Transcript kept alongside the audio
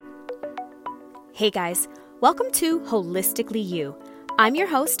Hey guys, welcome to Holistically You. I'm your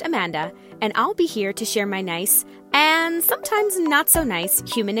host, Amanda, and I'll be here to share my nice and sometimes not so nice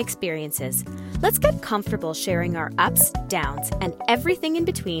human experiences. Let's get comfortable sharing our ups, downs, and everything in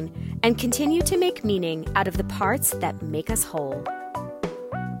between and continue to make meaning out of the parts that make us whole.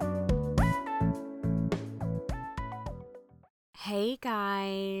 Hey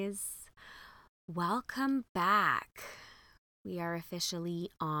guys, welcome back. We are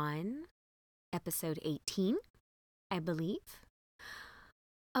officially on episode 18, I believe,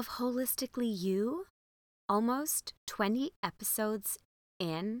 of Holistically You. Almost 20 episodes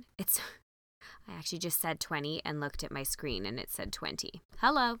in. I actually just said 20 and looked at my screen and it said 20.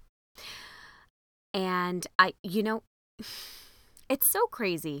 Hello. And it's so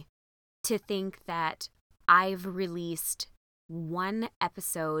crazy to think that I've released one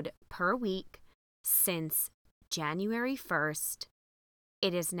episode per week since January 1st.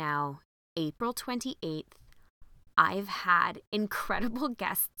 It is now April 28th. I've had incredible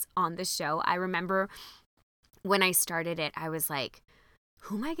guests on the show. I remember when I started it, I was like,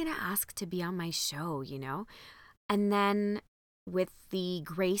 who am I going to ask to be on my show, And then with the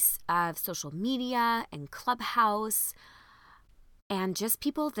grace of social media and Clubhouse and just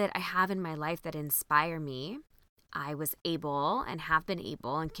people that I have in my life that inspire me, I was able and have been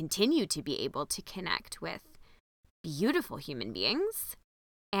able and continue to be able to connect with beautiful human beings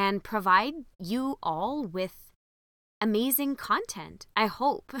and provide you all with amazing content, I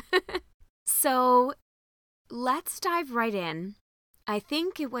hope. So let's dive right in. I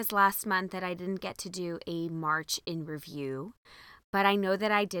think it was last month that I didn't get to do a March in review, but I know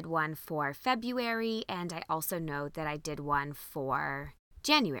that I did one for February, and I also know that I did one for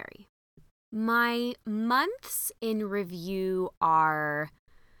January. My months in review are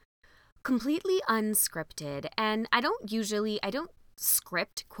completely unscripted, and I don't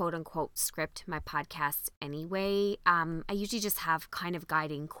script, quote unquote, script my podcasts anyway. I usually just have kind of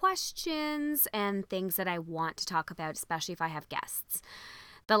guiding questions and things that I want to talk about, especially if I have guests.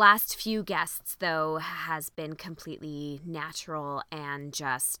 The last few guests, though, has been completely natural and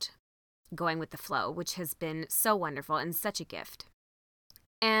just going with the flow, which has been so wonderful and such a gift.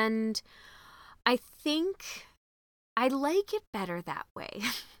 And I think I like it better that way.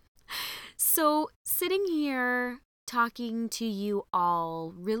 So sitting here talking to you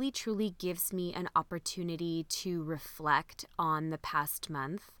all really truly gives me an opportunity to reflect on the past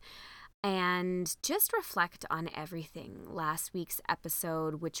month and just reflect on everything. Last week's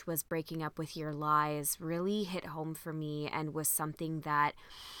episode, which was breaking up with your lies, really hit home for me and was something that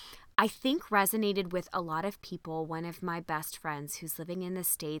I think resonated with a lot of people. One of my best friends who's living in the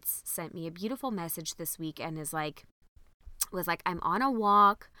States sent me a beautiful message this week and was like, I'm on a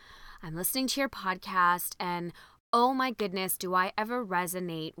walk, I'm listening to your podcast, and oh my goodness, do I ever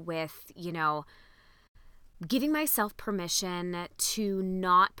resonate with, giving myself permission to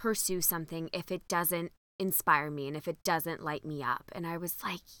not pursue something if it doesn't inspire me and if it doesn't light me up. And I was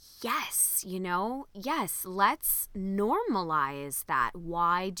like, yes, let's normalize that.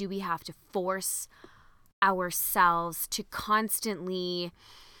 Why do we have to force ourselves to constantly,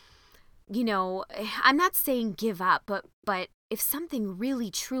 I'm not saying give up, but if something really,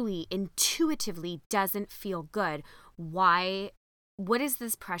 truly, intuitively doesn't feel good, what is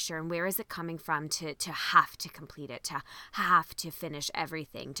this pressure and where is it coming from to have to complete it, to have to finish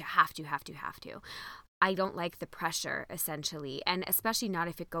everything, to have to? I don't like the pressure, essentially, and especially not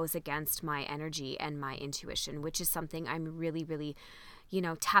if it goes against my energy and my intuition, which is something I'm really, really,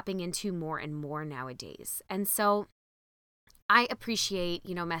 tapping into more and more nowadays. And so I appreciate,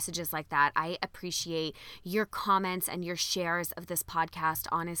 messages like that. I appreciate your comments and your shares of this podcast.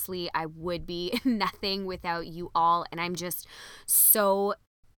 Honestly, I would be nothing without you all. And I'm just so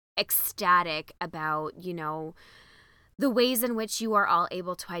ecstatic about, the ways in which you are all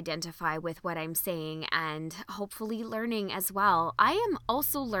able to identify with what I'm saying and hopefully learning as well. I am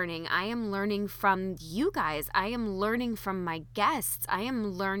also learning. I am learning from you guys. I am learning from my guests. I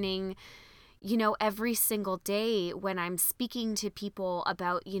am learning every single day when I'm speaking to people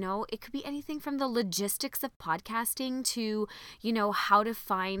about, it could be anything from the logistics of podcasting to, how to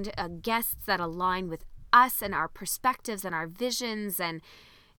find guests that align with us and our perspectives and our visions. And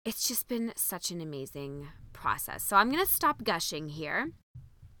it's just been such an amazing process. So I'm going to stop gushing here.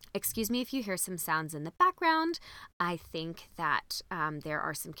 Excuse me if you hear some sounds in the background. I think that there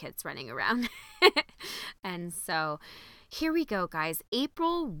are some kids running around. And so here we go, guys.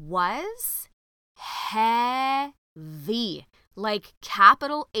 April was heavy, like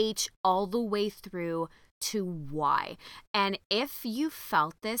capital H all the way through to Y. And if you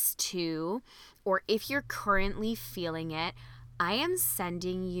felt this too, or if you're currently feeling it, I am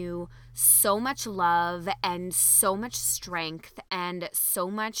sending you so much love and so much strength and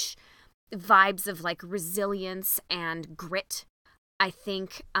so much vibes of like resilience and grit. I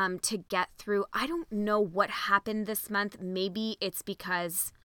think to get through. I don't know what happened this month. Maybe it's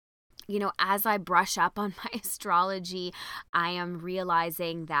because, as I brush up on my astrology, I am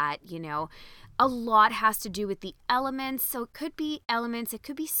realizing that, a lot has to do with the elements. So it could be elements, it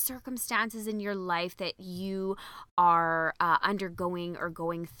could be circumstances in your life that you are undergoing or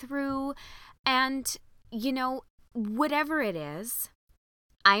going through. And, whatever it is,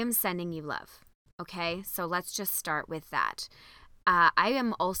 I am sending you love. Okay, so let's just start with that. I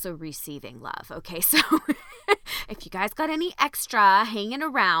am also receiving love. Okay, so if you guys got any extra hanging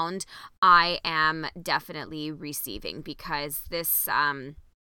around, I am definitely receiving, because this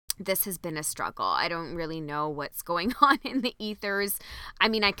has been a struggle. I don't really know what's going on in the ethers. I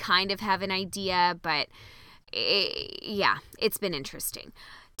mean, I kind of have an idea, but it's been interesting,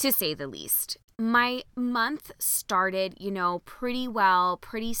 to say the least. My month started, pretty well,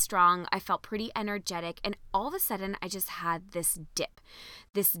 pretty strong. I felt pretty energetic. And all of a sudden, I just had this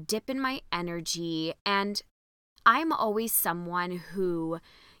dip in my energy. And I'm always someone who,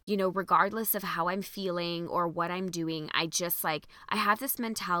 regardless of how I'm feeling or what I'm doing, I have this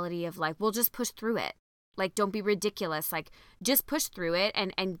mentality of like, we'll just push through it. Like, don't be ridiculous. Like, just push through it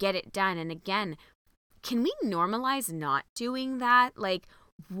and get it done. And again, can we normalize not doing that? Like,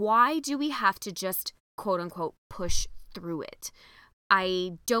 why do we have to just, quote unquote, push through it?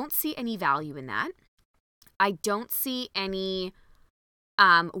 I don't see any value in that. I don't see any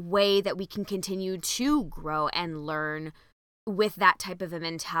way that we can continue to grow and learn with that type of a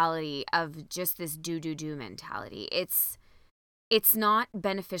mentality of just this do mentality. It's not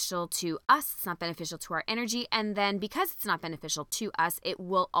beneficial to us. It's not beneficial to our energy. And then because it's not beneficial to us, it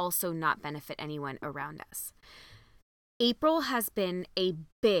will also not benefit anyone around us. April has been a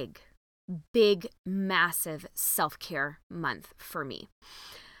big, massive self-care month for me.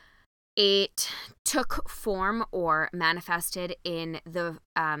 It took form or manifested in the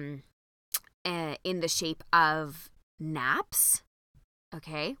shape of naps.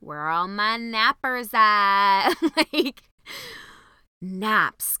 Okay, where are all my nappers at? Like,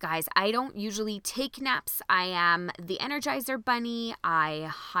 naps, guys. I don't usually take naps. I am the Energizer Bunny. I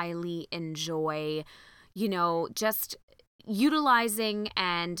highly enjoy, just utilizing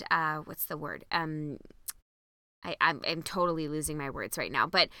and what's the word? I'm totally losing my words right now,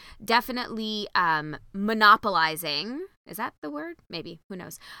 but definitely monopolizing. Is that the word? Maybe. Who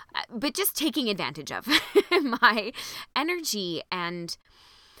knows? But just taking advantage of my energy. And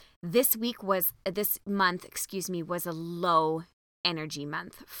this month, was a low energy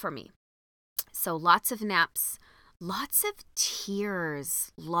month for me. So lots of naps, lots of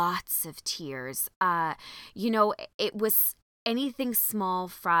tears. It was anything small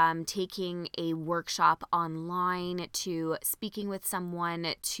from taking a workshop online to speaking with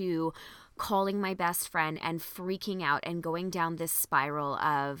someone to calling my best friend and freaking out and going down this spiral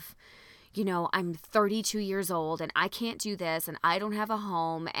of, I'm 32 years old and I can't do this and I don't have a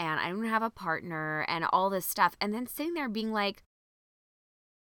home and I don't have a partner and all this stuff. And then sitting there being like,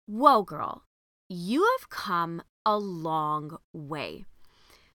 whoa, girl, you have come a long way.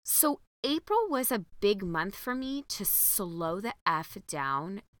 So April was a big month for me to slow the F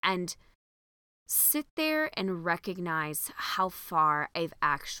down and sit there and recognize how far I've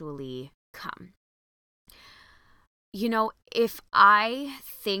actually come. If I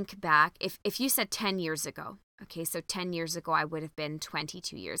think back, if you said 10 years ago, okay, so 10 years ago, I would have been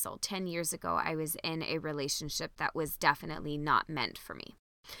 22 years old. 10 years ago, I was in a relationship that was definitely not meant for me.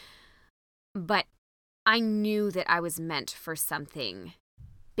 But I knew that I was meant for something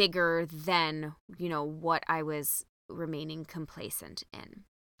bigger than, what I was remaining complacent in.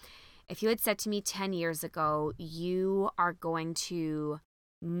 If you had said to me 10 years ago, you are going to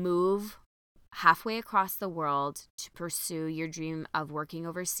move halfway across the world to pursue your dream of working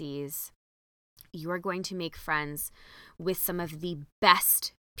overseas, you are going to make friends with some of the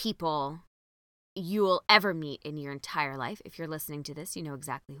best people you will ever meet in your entire life. If you're listening to this, you know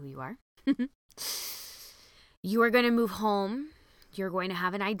exactly who you are. You are going to move home. You're going to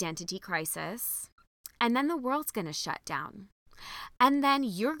have an identity crisis. And then the world's going to shut down. And then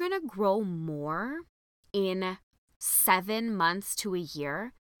you're going to grow more in 7 months to a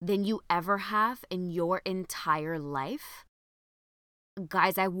year than you ever have in your entire life.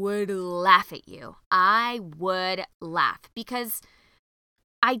 Guys, I would laugh at you. I would laugh because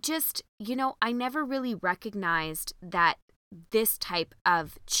I just, I never really recognized that this type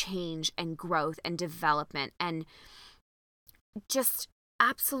of change and growth and development and just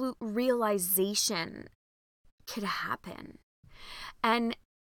absolute realization could happen. And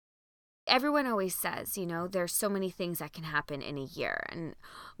everyone always says, there's so many things that can happen in a year, and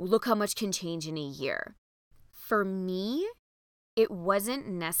look how much can change in a year. For me, it wasn't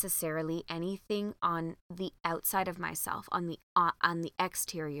necessarily anything on the outside of myself, on the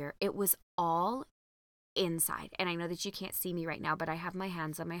exterior. It was all inside. And I know that you can't see me right now, but I have my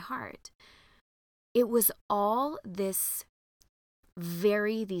hands on my heart. It was all these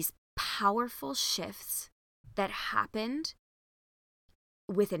powerful shifts that happened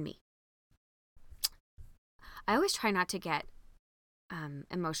within me. I always try not to get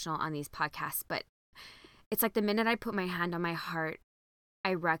emotional on these podcasts, but it's like the minute I put my hand on my heart,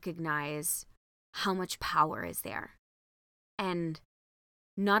 I recognize how much power is there. And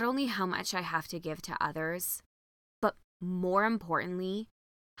not only how much I have to give to others, but more importantly,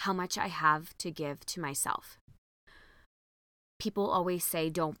 how much I have to give to myself. People always say,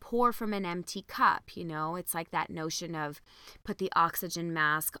 don't pour from an empty cup. It's like that notion of put the oxygen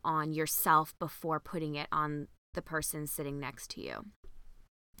mask on yourself before putting it on the person sitting next to you.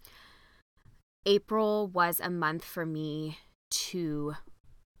 April was a month for me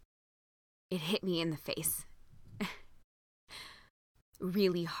it hit me in the face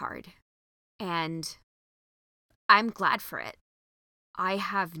really hard. And I'm glad for it. I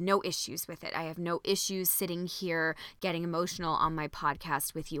have no issues with it. I have no issues sitting here getting emotional on my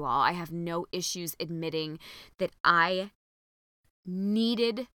podcast with you all. I have no issues admitting that I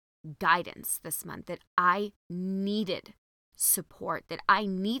needed guidance this month, that I needed support, that I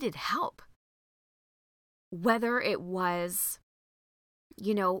needed help. Whether it was,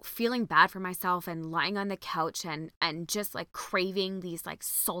 feeling bad for myself and lying on the couch and just like craving these like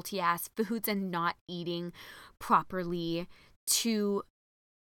salty ass foods and not eating properly,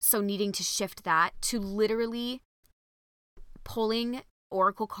 so needing to shift that to literally pulling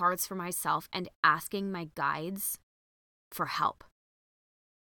oracle cards for myself and asking my guides for help.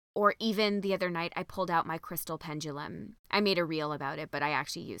 Or even the other night, I pulled out my crystal pendulum. I made a reel about it, but I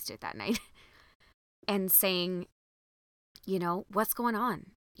actually used it that night. And saying, what's going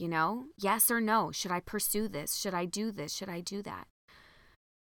on? Yes or no? Should I pursue this? Should I do this? Should I do that?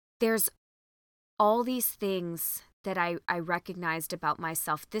 There's all these things that I recognized about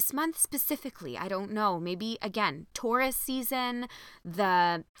myself this month specifically. I don't know. Maybe, again, Taurus season,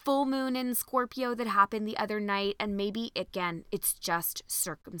 the full moon in Scorpio that happened the other night, and maybe, again, it's just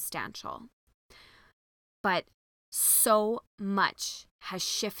circumstantial. But so much has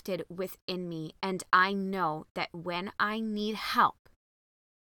shifted within me, and I know that when I need help,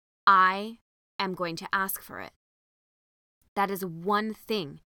 I am going to ask for it. That is one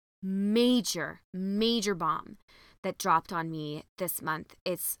thing, major bomb that dropped on me this month.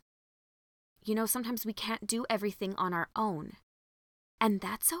 It's, sometimes we can't do everything on our own, and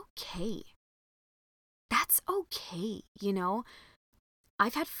that's okay. That's okay,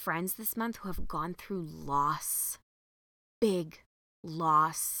 I've had friends this month who have gone through loss, big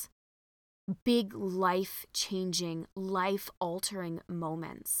loss, big life-changing, life-altering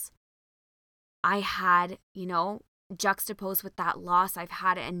moments. I had, juxtaposed with that loss, I've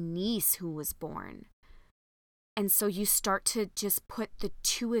had a niece who was born. And so you start to just put the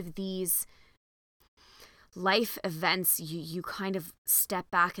two of these life events, you kind of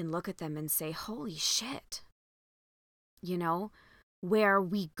step back and look at them and say, holy shit. Where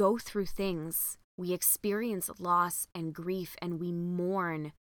we go through things, we experience loss and grief and we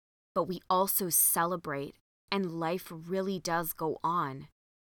mourn, but we also celebrate, and life really does go on.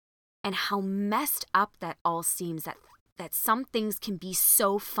 And how messed up that all seems, that some things can be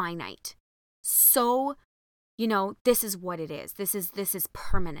so finite. So, this is what it is. This is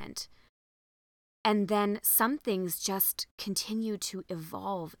permanent. And then some things just continue to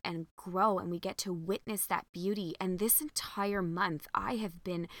evolve and grow, and we get to witness that beauty. And this entire month, I have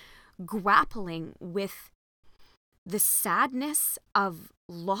been grappling with the sadness of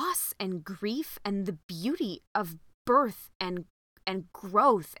loss and grief and the beauty of birth and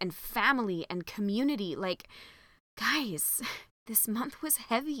growth and family and community. Like, guys, this month was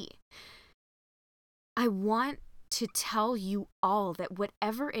heavy. I want to tell you all that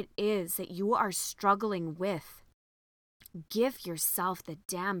whatever it is that you are struggling with, give yourself the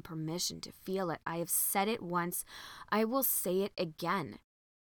damn permission to feel it. I have said it once. I will say it again.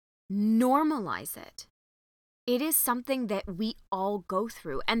 Normalize it. It is something that we all go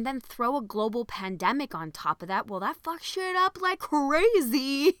through. And then throw a global pandemic on top of that. Well, that fucks shit up like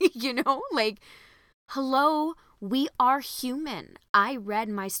crazy. Hello, we are human. I read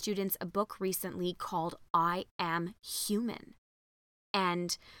my students a book recently called I Am Human.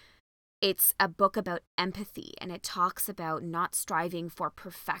 And It's a book about empathy, and it talks about not striving for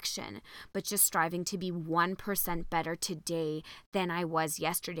perfection, but just striving to be 1% better today than I was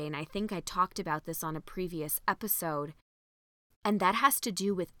yesterday. And I think I talked about this on a previous episode. And that has to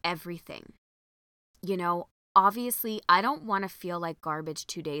do with everything. You know, obviously, I don't want to feel like garbage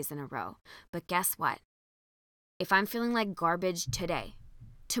 2 days in a row. But guess what? If I'm feeling like garbage today,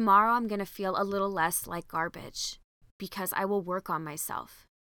 tomorrow I'm going to feel a little less like garbage because I will work on myself.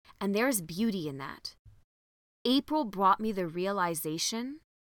 And there's beauty in that. April brought me the realization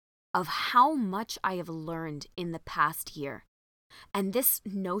of how much I have learned in the past year. And this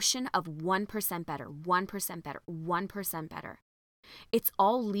notion of 1% better, 1% better, 1% better. It's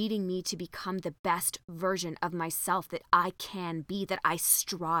all leading me to become the best version of myself that I can be, that I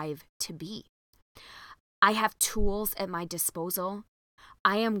strive to be. I have tools at my disposal.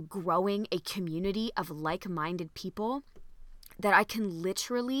 I am growing a community of like-minded people that I can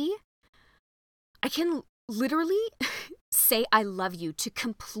literally say I love you to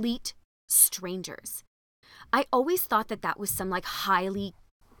complete strangers. I always thought that was some like highly,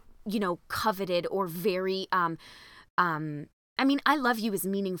 coveted or very, I love you is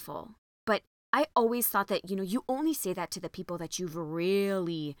meaningful, but I always thought that, you only say that to the people that you've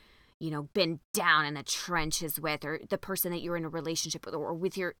really, been down in the trenches with, or the person that you're in a relationship with, or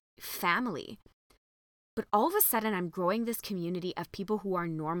with your family. But all of a sudden, I'm growing this community of people who are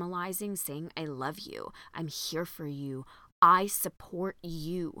normalizing saying, I love you. I'm here for you. I support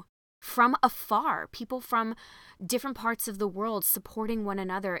you. From afar, people from different parts of the world supporting one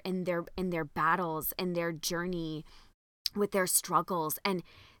another in their battles and their journey with their struggles, and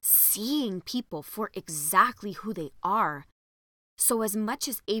seeing people for exactly who they are. So as much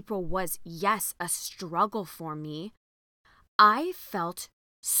as April was, yes, a struggle for me, I felt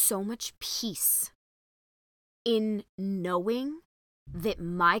so much peace in knowing that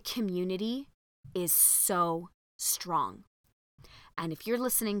my community is so strong. And if you're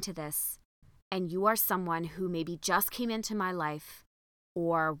listening to this and you are someone who maybe just came into my life,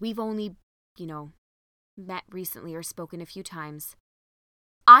 or we've only, met recently or spoken a few times,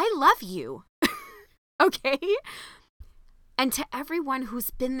 I love you. Okay? And to everyone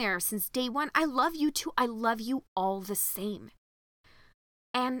who's been there since day one, I love you too. I love you all the same.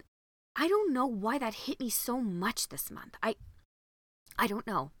 And I don't know why that hit me so much this month. I don't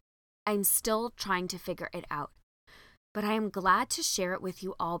know. I'm still trying to figure it out. But I am glad to share it with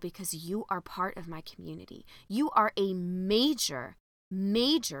you all because you are part of my community. You are a major,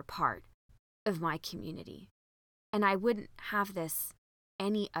 major part of my community. And I wouldn't have this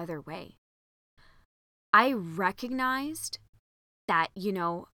any other way. I recognized that,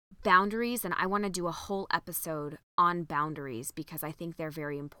 boundaries, and I want to do a whole episode on boundaries because I think they're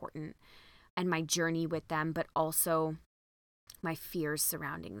very important, and my journey with them, but also my fears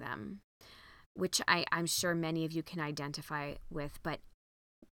surrounding them, which I'm sure many of you can identify with. But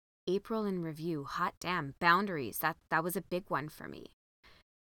April in review, hot damn, boundaries, that was a big one for me.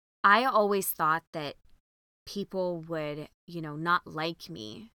 I always thought that people would, not like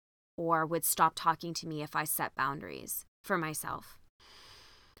me or would stop talking to me if I set boundaries for myself.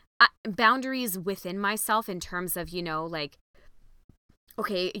 Boundaries within myself in terms of,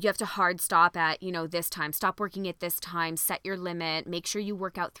 okay, you have to hard stop at, this time, stop working at this time, set your limit, make sure you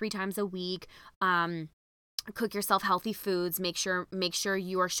work out 3 times a week, cook yourself healthy foods, make sure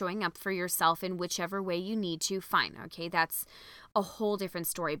you are showing up for yourself in whichever way you need to. Fine. Okay. That's a whole different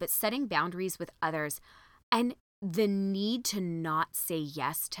story, but setting boundaries with others and the need to not say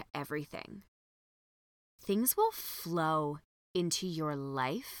yes to everything. Things will flow into your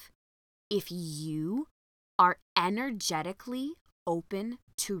life if you are energetically open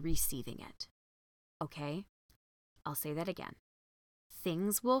to receiving it. Okay? I'll say that again.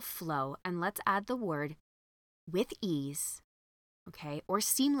 Things will flow, and let's add the word with ease, okay, or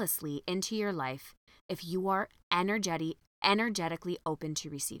seamlessly into your life if you are energetically open to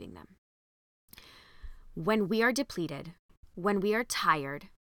receiving them. When we are depleted, when we are tired,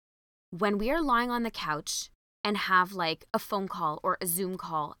 when we are lying on the couch and have like a phone call or a Zoom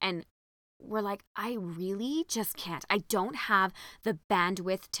call and we're like, I really just can't. I don't have the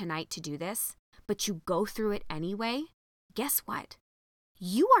bandwidth tonight to do this, but you go through it anyway. Guess what?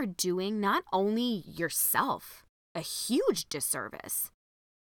 You are doing not only yourself a huge disservice,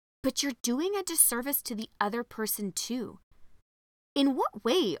 but you're doing a disservice to the other person too. In what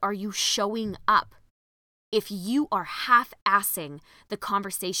way are you showing up if you are half-assing the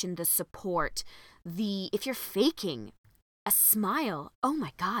conversation, the support, if you're faking a smile? Oh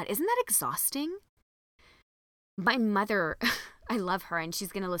my God, isn't that exhausting? My mother, I love her, and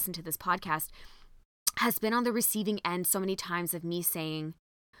she's going to listen to this podcast, has been on the receiving end so many times of me saying,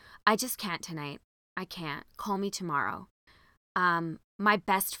 I just can't tonight. I can't. Call me tomorrow. My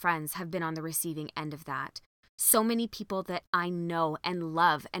best friends have been on the receiving end of that. So many people that I know and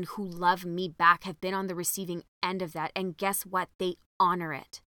love and who love me back have been on the receiving end of that. And guess what? They honor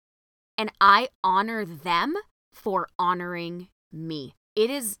it. And I honor them for honoring me.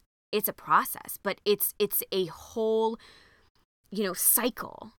 It's a process, but it's a whole,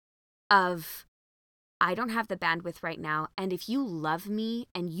 cycle of, I don't have the bandwidth right now. And if you love me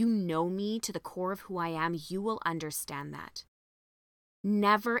and you know me to the core of who I am, you will understand that.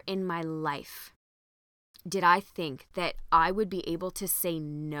 Never in my life did I think that I would be able to say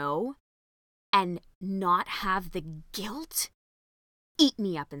no and not have the guilt eat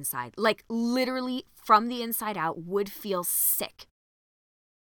me up inside. Like literally from the inside out would feel sick.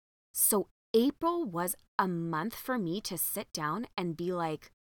 So April was a month for me to sit down and be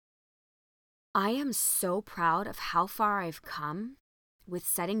like, I am so proud of how far I've come with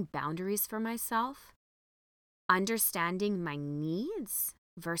setting boundaries for myself, understanding my needs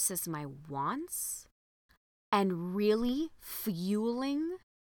versus my wants, and really fueling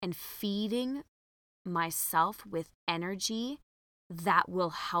and feeding myself with energy that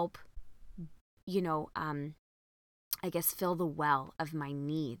will help, fill the well of my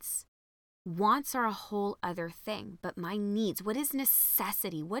needs. Wants are a whole other thing, but my needs, what is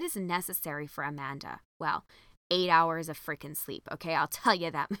necessity? What is necessary for Amanda? Well, 8 hours of freaking sleep, okay? I'll tell you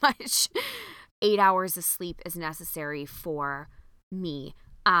that much. 8 hours of sleep is necessary for me.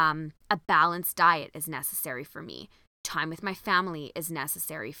 A balanced diet is necessary for me. Time with my family is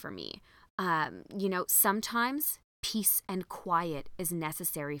necessary for me. Sometimes peace and quiet is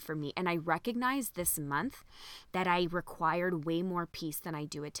necessary for me. And I recognize this month that I required way more peace than I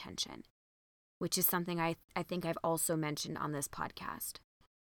do attention, which is something I think I've also mentioned on this podcast.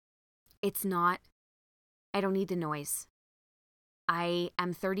 I don't need the noise. I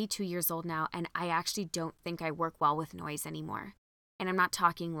am 32 years old now, and I actually don't think I work well with noise anymore. And I'm not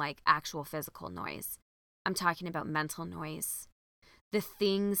talking like actual physical noise. I'm talking about mental noise. The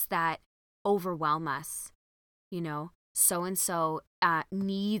things that overwhelm us, so-and-so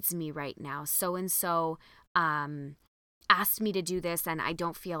needs me right now. So-and-so asked me to do this and I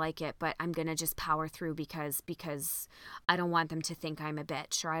don't feel like it, but I'm going to just power through because I don't want them to think I'm a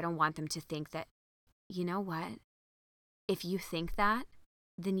bitch, or I don't want them to think that, you know what? If you think that,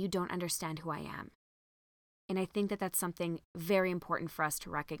 then you don't understand who I am. And I think that that's something very important for us to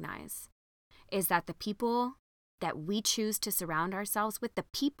recognize, is that the people that we choose to surround ourselves with, the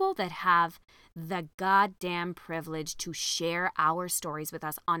people that have the goddamn privilege to share our stories with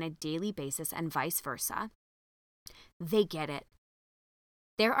us on a daily basis and vice versa, they get it.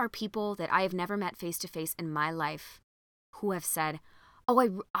 There are people that I have never met face to face in my life who have said,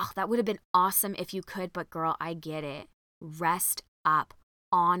 that would have been awesome if you could, but girl, I get it. Rest up.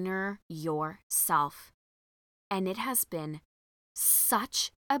 Honor yourself. And it has been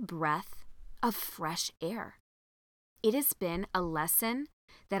such a breath of fresh air. It has been a lesson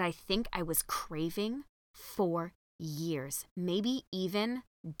that I think I was craving for years, maybe even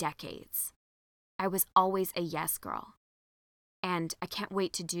decades. I was always a yes girl. And I can't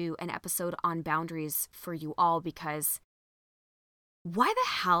wait to do an episode on boundaries for you all, because why the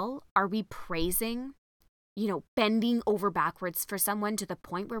hell are we praising, bending over backwards for someone to the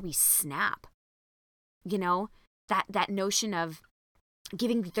point where we snap? That notion of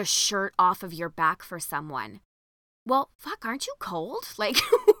giving the shirt off of your back for someone. Well, fuck, aren't you cold? Like,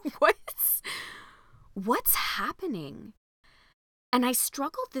 what's happening? And I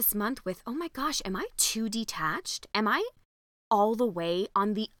struggled this month with, oh my gosh, am I too detached? Am I all the way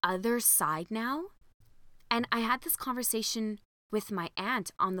on the other side now? And I had this conversation with my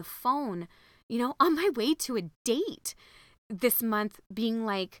aunt on the phone, on my way to a date this month, being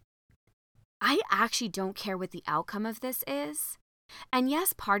like, I actually don't care what the outcome of this is. And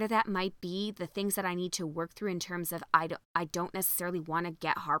yes, part of that might be the things that I need to work through in terms of I don't necessarily want to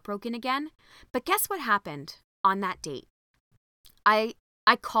get heartbroken again. But guess what happened on that date? I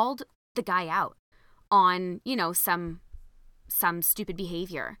called the guy out on, some stupid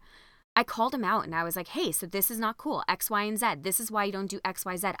behavior. I called him out and I was like, hey, so this is not cool. X, Y, and Z. This is why you don't do X,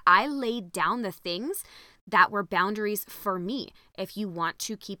 Y, Z. I laid down the things that were boundaries for me. If you want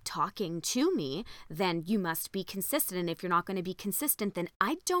to keep talking to me, then you must be consistent. And if you're not going to be consistent, then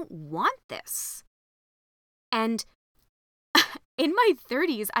I don't want this. And in my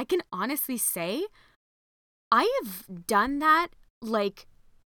 30s, I can honestly say I have done that like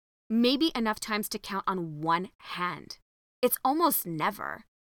maybe enough times to count on one hand. It's almost never.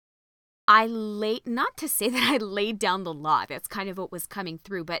 Not to say that I laid down the law. That's kind of what was coming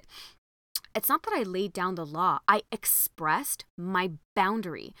through, but It's not that I laid down the law. I expressed my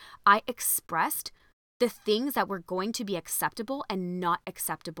boundary. I expressed the things that were going to be acceptable and not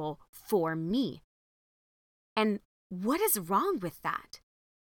acceptable for me. And what is wrong with that?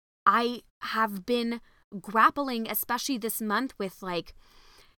 I have been grappling, especially this month, with like,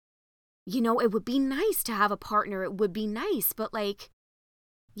 it would be nice to have a partner. It would be nice, but like,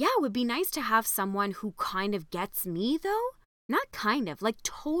 yeah, it would be nice to have someone who kind of gets me though. Not kind of, like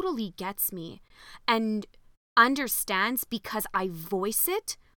totally gets me and understands because I voice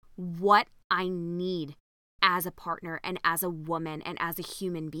it what I need as a partner and as a woman and as a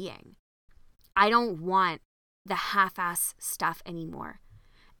human being. I don't want the half-ass stuff anymore.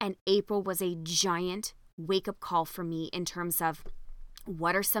 And April was a giant wake-up call for me in terms of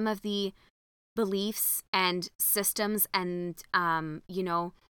what are some of the beliefs and systems and,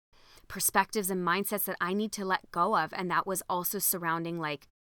 perspectives and mindsets that I need to let go of. And that was also surrounding like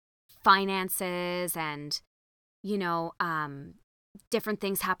finances and, different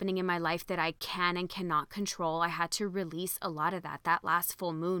things happening in my life that I can and cannot control. I had to release a lot of that. That last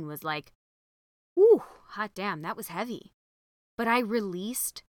full moon was like, whew, hot damn, that was heavy. But I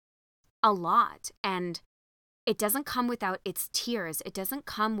released a lot, and it doesn't come without its tears. It doesn't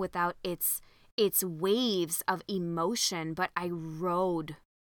come without its waves of emotion, but I rode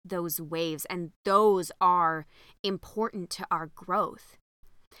those waves, and those are important to our growth.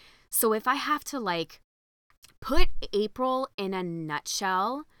 So if I have to like put April in a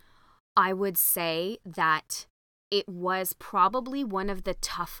nutshell, I would say that it was probably one of the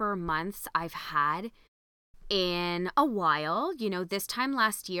tougher months I've had in a while. This time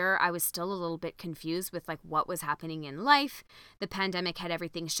last year, I was still a little bit confused with like what was happening in life. The pandemic had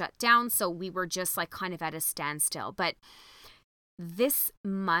everything shut down, so we were just like kind of at a standstill. But this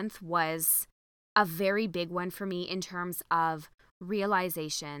month was a very big one for me in terms of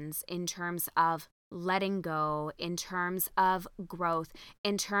realizations, in terms of letting go, in terms of growth,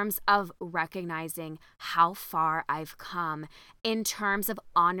 in terms of recognizing how far I've come, in terms of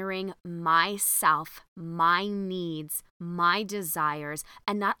honoring myself, my needs, my desires,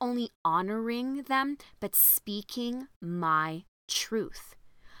 and not only honoring them, but speaking my truth.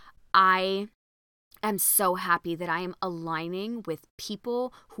 I am so happy that I am aligning with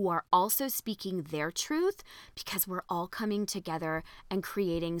people who are also speaking their truth, because we're all coming together and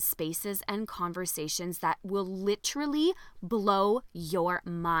creating spaces and conversations that will literally blow your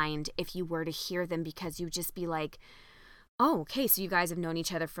mind if you were to hear them, because you just be like, oh, okay, so you guys have known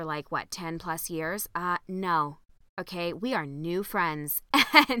each other for like, what, 10 plus years? No. Okay, we are new friends.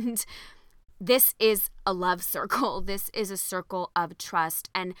 And this is a love circle. This is a circle of trust.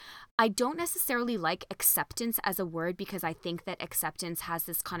 And I don't necessarily like acceptance as a word, because I think that acceptance has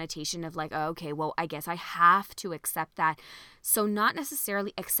this connotation of like, oh, okay, well, I guess I have to accept that. So not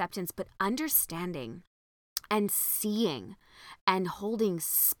necessarily acceptance, but understanding and seeing and holding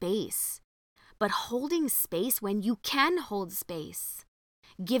space. But holding space when you can hold space.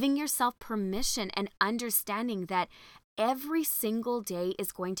 Giving yourself permission and understanding that every single day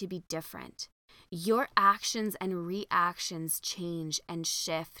is going to be different. Your actions and reactions change and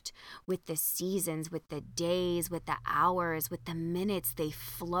shift with the seasons, with the days, with the hours, with the minutes. They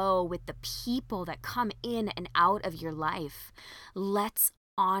flow with the people that come in and out of your life. Let's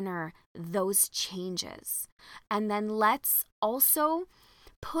honor those changes. And then let's also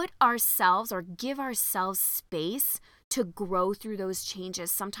put ourselves or give ourselves space to grow through those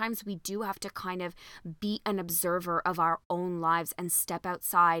changes. Sometimes we do have to kind of be an observer of our own lives and step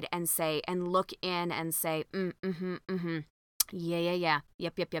outside and say, and look in and say, yeah.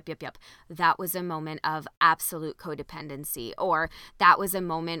 Yep. That was a moment of absolute codependency, or that was a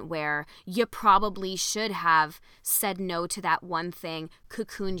moment where you probably should have said no to that one thing,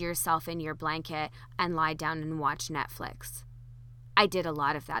 cocooned yourself in your blanket, and lied down and watched Netflix. I did a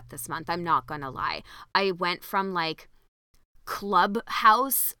lot of that this month. I'm not going to lie. I went from like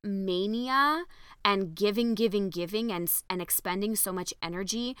clubhouse mania and giving and expending so much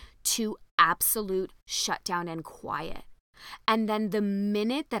energy to absolute shutdown and quiet. And then the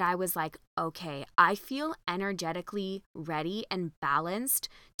minute that I was like, okay, I feel energetically ready and balanced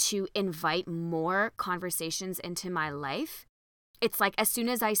to invite more conversations into my life, it's like as soon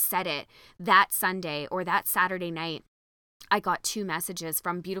as I said it, that Sunday or that Saturday night, I got 2 messages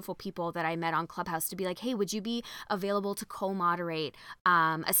from beautiful people that I met on Clubhouse to be like, hey, would you be available to co-moderate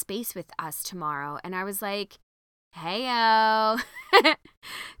a space with us tomorrow? And I was like, hey-o.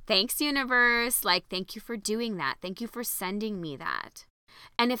 Thanks, universe. Like, thank you for doing that. Thank you for sending me that.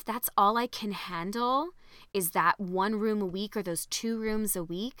 And if that's all I can handle is that 1 room a week or those 2 rooms a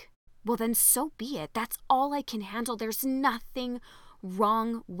week, well, then so be it. That's all I can handle. There's nothing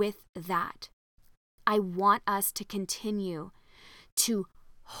wrong with that. I want us to continue to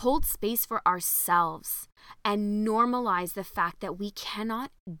hold space for ourselves and normalize the fact that we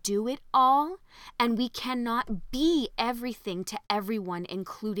cannot do it all and we cannot be everything to everyone,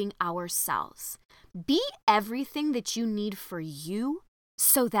 including ourselves. Be everything that you need for you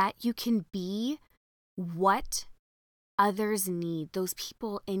so that you can be what others need, those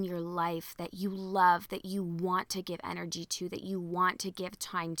people in your life that you love, that you want to give energy to, that you want to give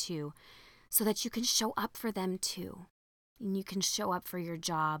time to, so that you can show up for them too. And you can show up for your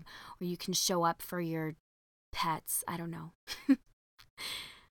job, or you can show up for your pets. I don't know.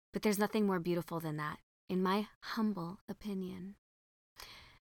 But there's nothing more beautiful than that, in my humble opinion.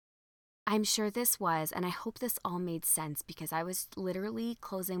 I'm sure this was, and I hope this all made sense, because I was literally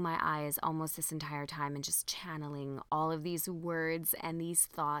closing my eyes almost this entire time and just channeling all of these words and these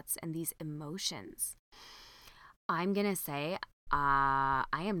thoughts and these emotions. I'm going to say, I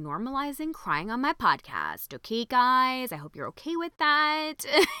am normalizing crying on my podcast. Okay, guys? I hope you're okay with that.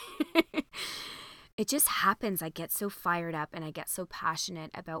 It just happens. I get so fired up and I get so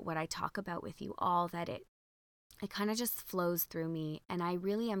passionate about what I talk about with you all that it kind of just flows through me. And I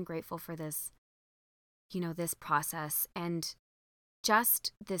really am grateful for this, this process. And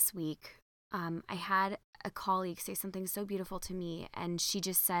just this week, I had a colleague say something so beautiful to me. And she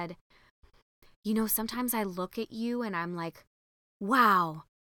just said, sometimes I look at you and I'm like, wow,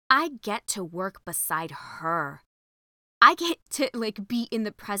 I get to work beside her. I get to be in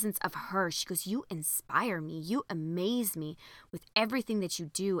the presence of her. She goes, you inspire me. You amaze me with everything that you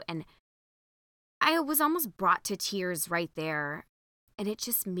do. And I was almost brought to tears right there. And it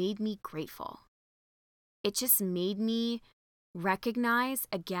just made me grateful. It just made me recognize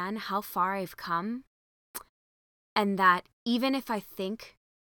again how far I've come. And that even if I think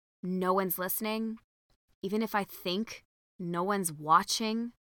no one's listening, even if I think no one's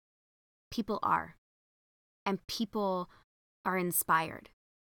watching, people are. And people are inspired.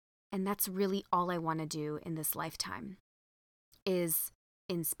 And that's really all I want to do in this lifetime, is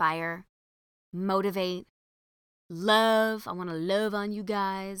inspire, motivate, love. I want to love on you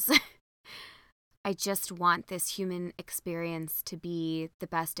guys. I just want this human experience to be the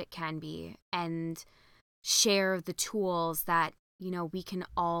best it can be and share the tools that, we can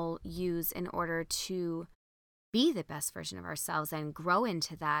all use in order to be the best version of ourselves and grow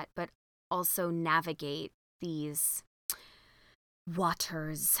into that, but also navigate these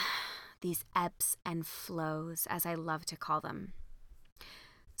waters, these ebbs and flows, as I love to call them.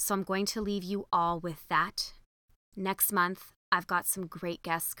 So I'm going to leave you all with that. Next month, I've got some great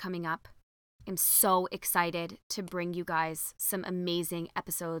guests coming up. I'm so excited to bring you guys some amazing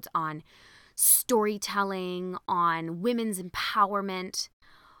episodes on storytelling, on women's empowerment,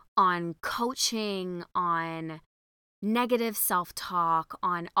 on coaching, on negative self-talk,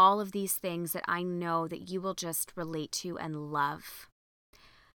 on all of these things that I know that you will just relate to and love.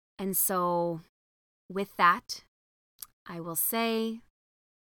 And so with that, I will say,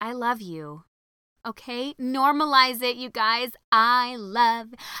 I love you. Okay? Normalize it, you guys. I love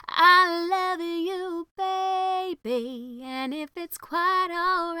you, baby. And if it's quite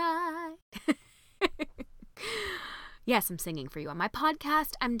all right. Yes, I'm singing for you on my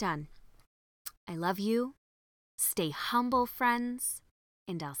podcast. I'm done. I love you. Stay humble, friends.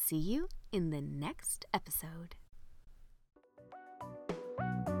 And I'll see you in the next episode.